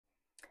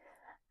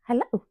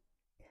Hello.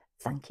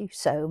 Thank you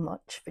so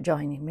much for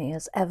joining me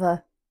as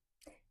ever.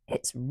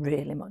 It's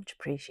really much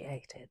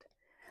appreciated.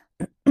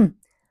 I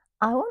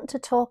want to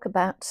talk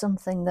about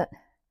something that,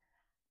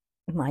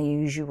 in my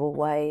usual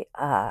way,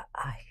 I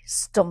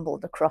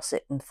stumbled across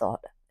it and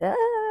thought,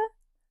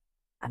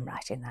 I'm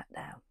writing that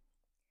down.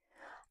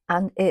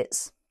 And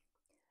it's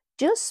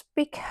just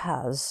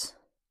because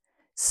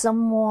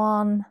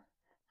someone,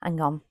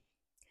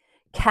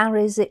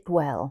 carries it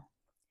well,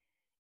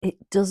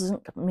 it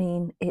doesn't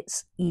mean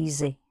it's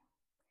easy.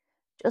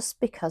 Just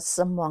because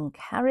someone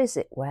carries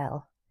it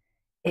well,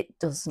 it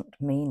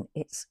doesn't mean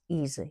it's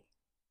easy.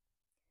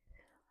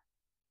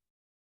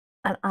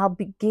 And I'll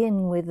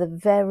begin with a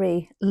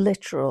very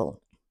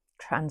literal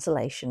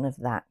translation of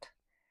that.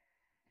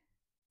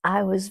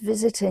 I was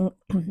visiting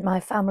my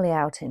family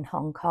out in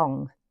Hong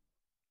Kong,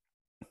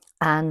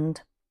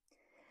 and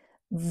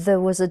there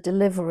was a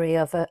delivery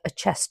of a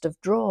chest of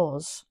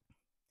drawers.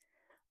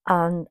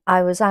 And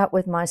I was out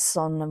with my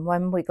son, and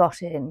when we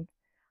got in,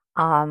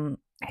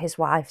 his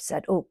wife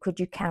said, "Oh, could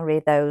you carry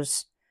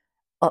those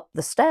up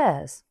the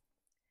stairs?"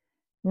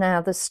 Now,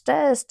 the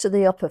stairs to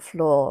the upper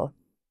floor,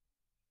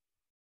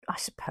 I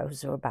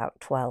suppose, were about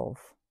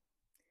 12.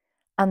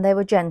 And they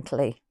were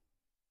gently,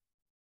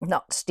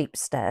 not steep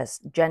stairs,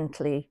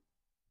 gently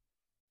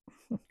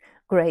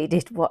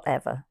graded,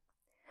 whatever.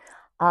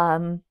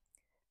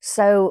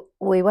 So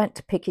we went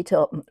to pick it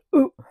up.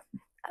 And,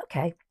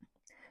 okay.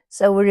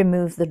 So we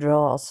removed the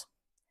drawers.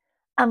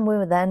 And we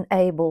were then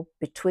able,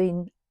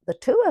 between the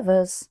two of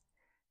us,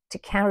 to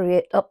carry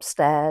it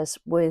upstairs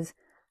with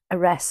a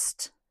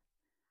rest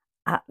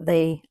at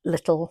the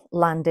little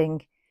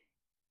landing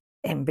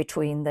in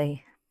between the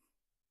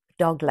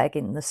dog leg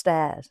in the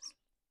stairs.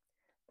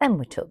 Then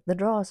we took the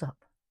drawers up.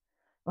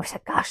 We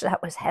said, gosh,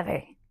 that was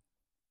heavy.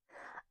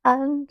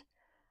 And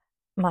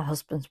my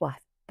husband's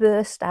wife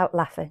burst out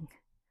laughing.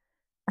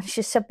 And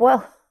she said,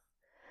 well,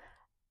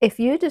 if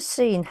you'd have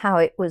seen how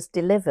it was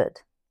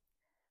delivered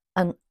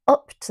and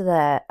up to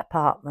their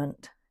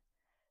apartment,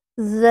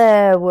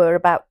 there were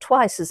about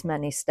twice as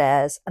many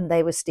stairs, and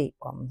they were steep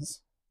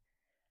ones.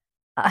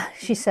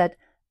 She said,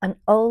 an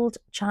old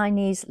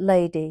Chinese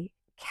lady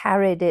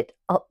carried it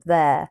up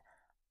there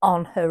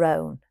on her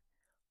own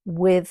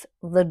with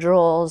the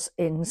drawers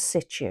in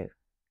situ.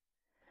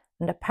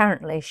 And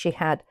apparently she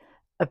had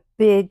a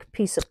big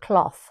piece of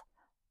cloth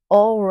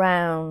all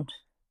round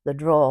the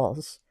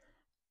drawers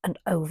and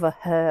over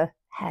her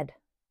head.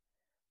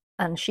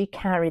 And she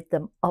carried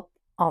them up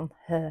on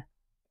her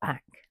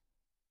back.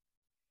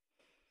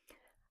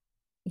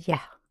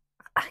 Yeah,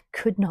 I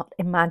could not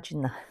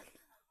imagine that.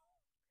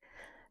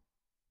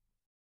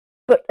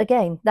 But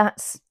again,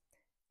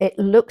 it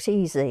looked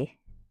easy,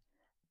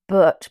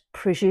 but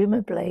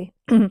presumably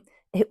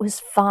it was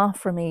far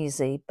from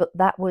easy, but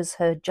that was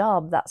her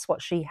job. That's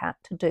what she had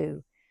to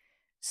do.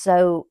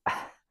 So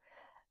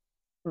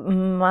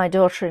my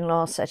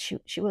daughter-in-law said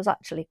she was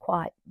actually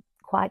quite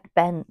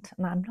bent,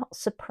 and I'm not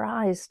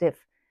surprised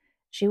if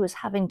she was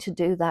having to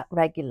do that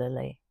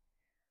regularly,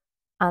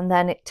 and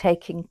then it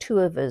taking two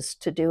of us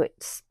to do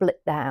it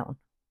split down,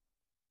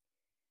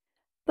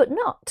 but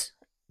not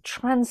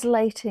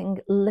translating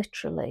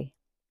literally.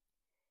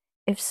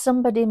 If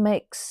somebody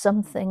makes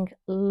something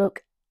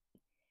look,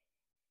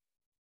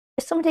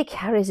 if somebody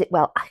carries it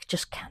well, I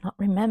just cannot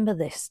remember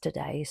this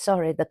today.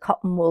 Sorry, the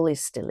cotton wool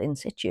is still in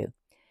situ.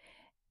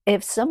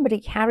 If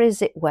somebody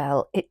carries it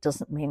well, it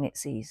doesn't mean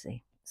it's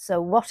easy. So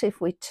what if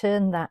we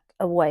turn that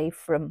away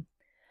from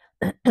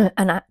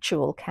an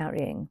actual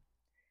carrying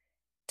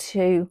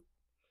to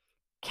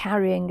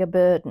carrying a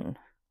burden,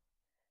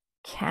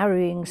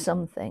 carrying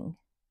something?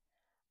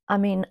 I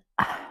mean,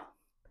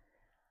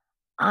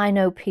 I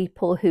know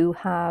people who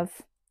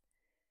have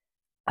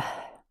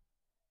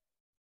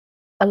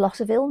a lot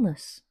of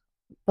illness,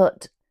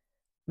 but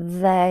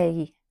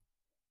they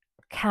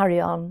carry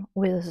on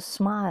with a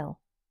smile.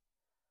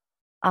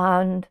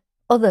 And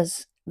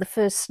others, the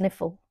first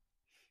sniffle,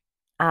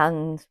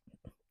 and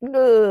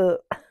I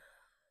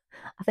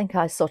think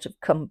I sort of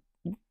come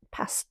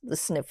past the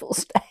sniffle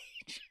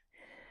stage.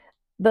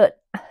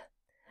 But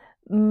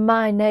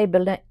my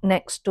neighbour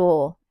next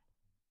door,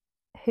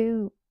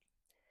 who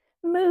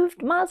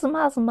moved miles and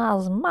miles and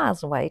miles and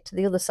miles away to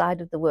the other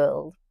side of the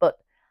world, but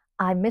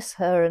I miss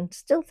her and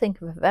still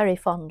think of her very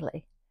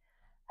fondly.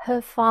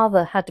 Her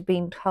father had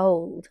been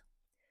told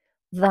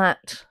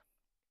that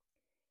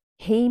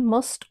he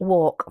must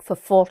walk for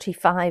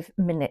 45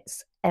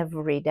 minutes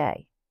every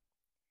day.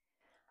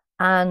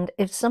 And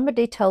if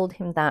somebody told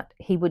him that,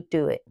 he would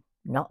do it.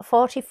 Not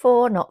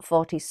 44, not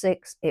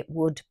 46, it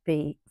would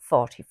be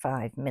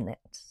 45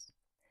 minutes.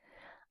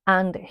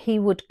 And he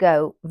would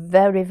go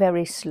very,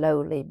 very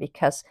slowly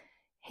because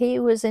he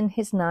was in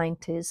his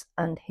 90s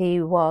and he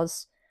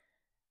was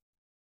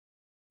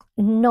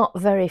not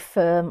very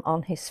firm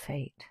on his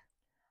feet.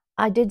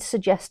 I did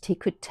suggest he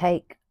could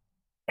take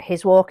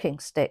his walking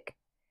stick.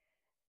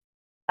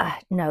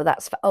 No,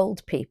 that's for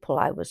old people,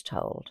 I was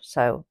told.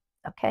 So,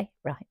 okay,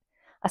 right.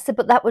 I said,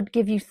 but that would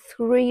give you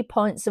 3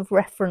 points of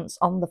reference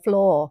on the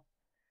floor.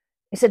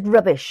 He said,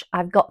 rubbish,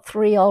 I've got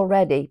 3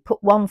 already.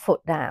 Put 1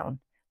 foot down.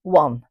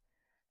 1.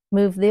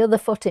 Move the other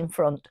foot in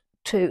front.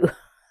 2.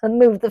 And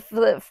move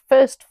the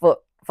first foot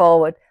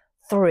forward.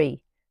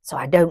 3. So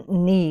I don't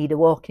need a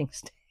walking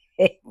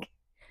stick.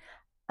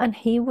 And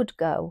he would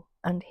go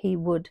and he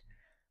would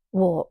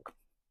walk.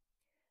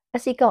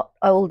 As he got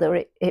older,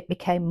 it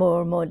became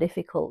more and more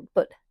difficult,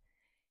 but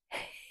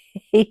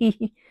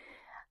he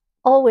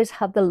always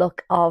had the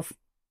look of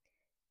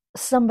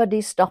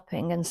somebody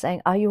stopping and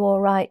saying, are you all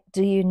right?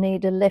 Do you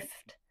need a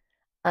lift?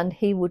 And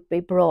he would be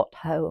brought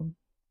home.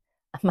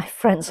 And my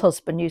friend's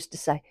husband used to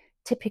say,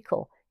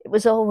 typical. It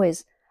was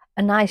always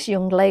a nice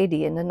young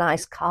lady in a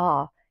nice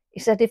car. He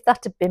said, if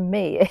that had been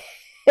me,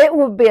 it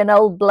would be an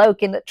old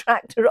bloke in a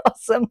tractor or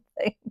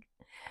something.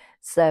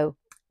 So,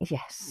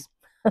 yes.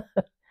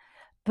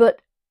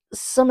 But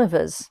some of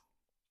us,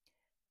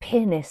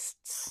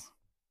 pianists,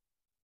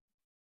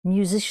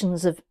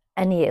 musicians of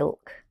any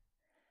ilk,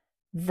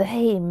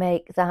 they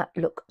make that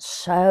look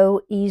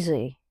so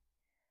easy.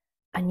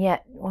 And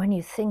yet, when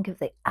you think of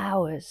the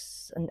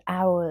hours and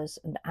hours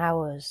and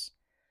hours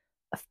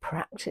of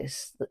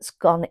practice that's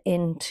gone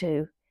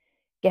into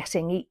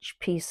getting each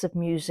piece of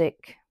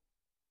music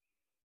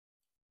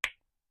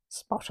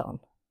spot on.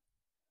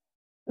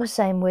 The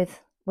same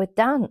with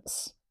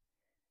dance.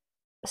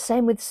 The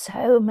same with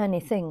so many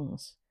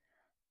things.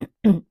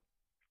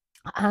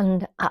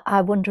 And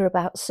I wonder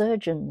about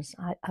surgeons.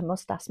 I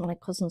must ask my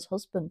cousin's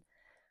husband,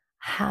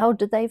 how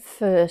do they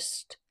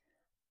first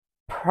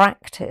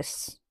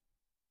practice?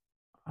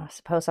 I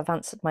suppose I've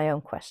answered my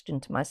own question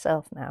to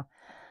myself now.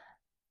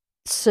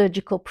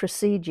 Surgical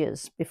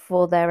procedures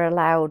before they're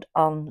allowed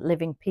on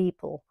living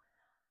people.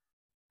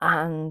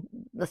 And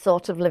the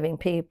thought of living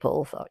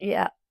people, thought,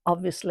 yeah,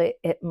 obviously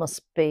it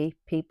must be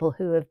people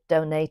who have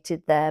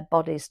donated their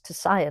bodies to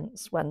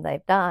science when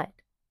they've died.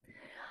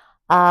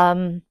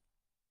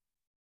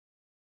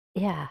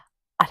 Yeah,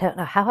 I don't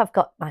know how I've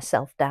got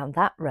myself down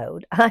that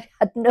road. I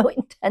had no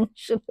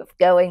intention of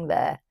going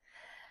there.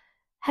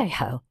 Hey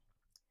ho.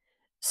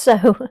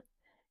 So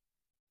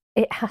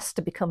it has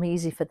to become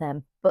easy for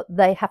them, but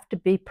they have to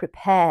be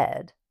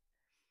prepared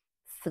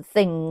for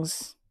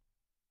things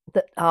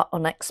that are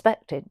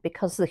unexpected,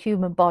 because the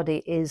human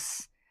body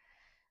is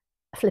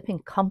a flipping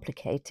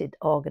complicated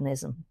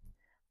organism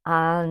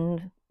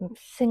and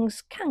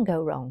things can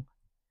go wrong.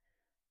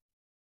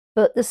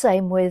 But the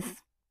same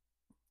with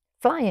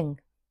flying,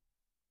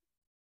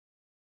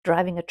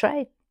 driving a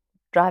train,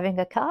 driving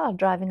a car,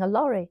 driving a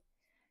lorry.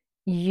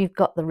 You've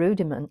got the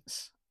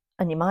rudiments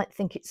and you might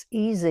think it's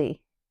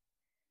easy.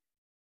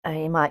 And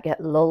you might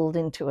get lulled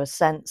into a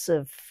sense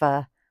of,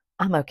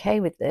 I'm okay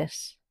with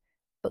this.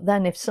 But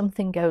then if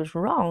something goes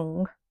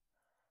wrong,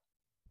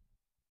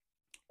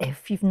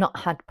 if you've not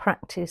had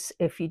practice,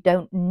 if you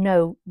don't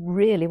know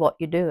really what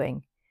you're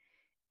doing,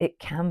 it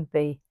can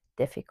be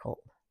difficult.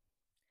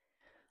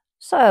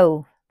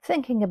 So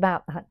thinking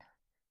about that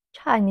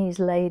Chinese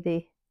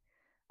lady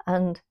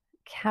and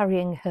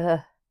carrying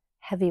her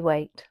heavy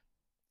weight.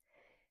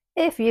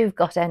 If you've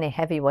got any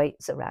heavy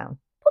weights around,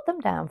 put them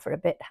down for a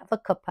bit, have a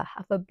cuppa,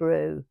 have a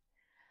brew,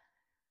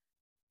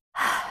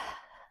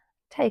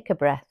 take a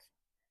breath,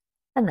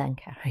 and then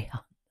carry on.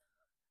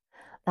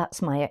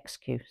 That's my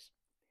excuse.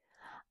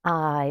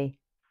 I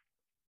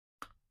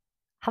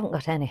haven't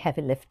got any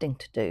heavy lifting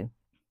to do,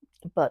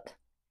 but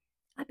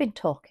I've been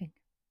talking,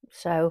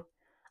 so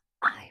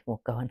I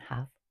will go and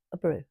have a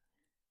brew.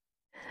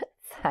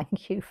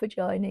 Thank you for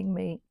joining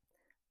me.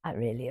 I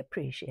really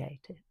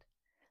appreciate it.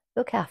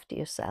 Look after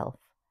yourself,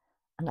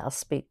 and I'll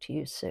speak to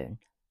you soon.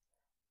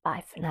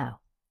 Bye for now.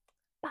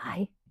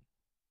 Bye.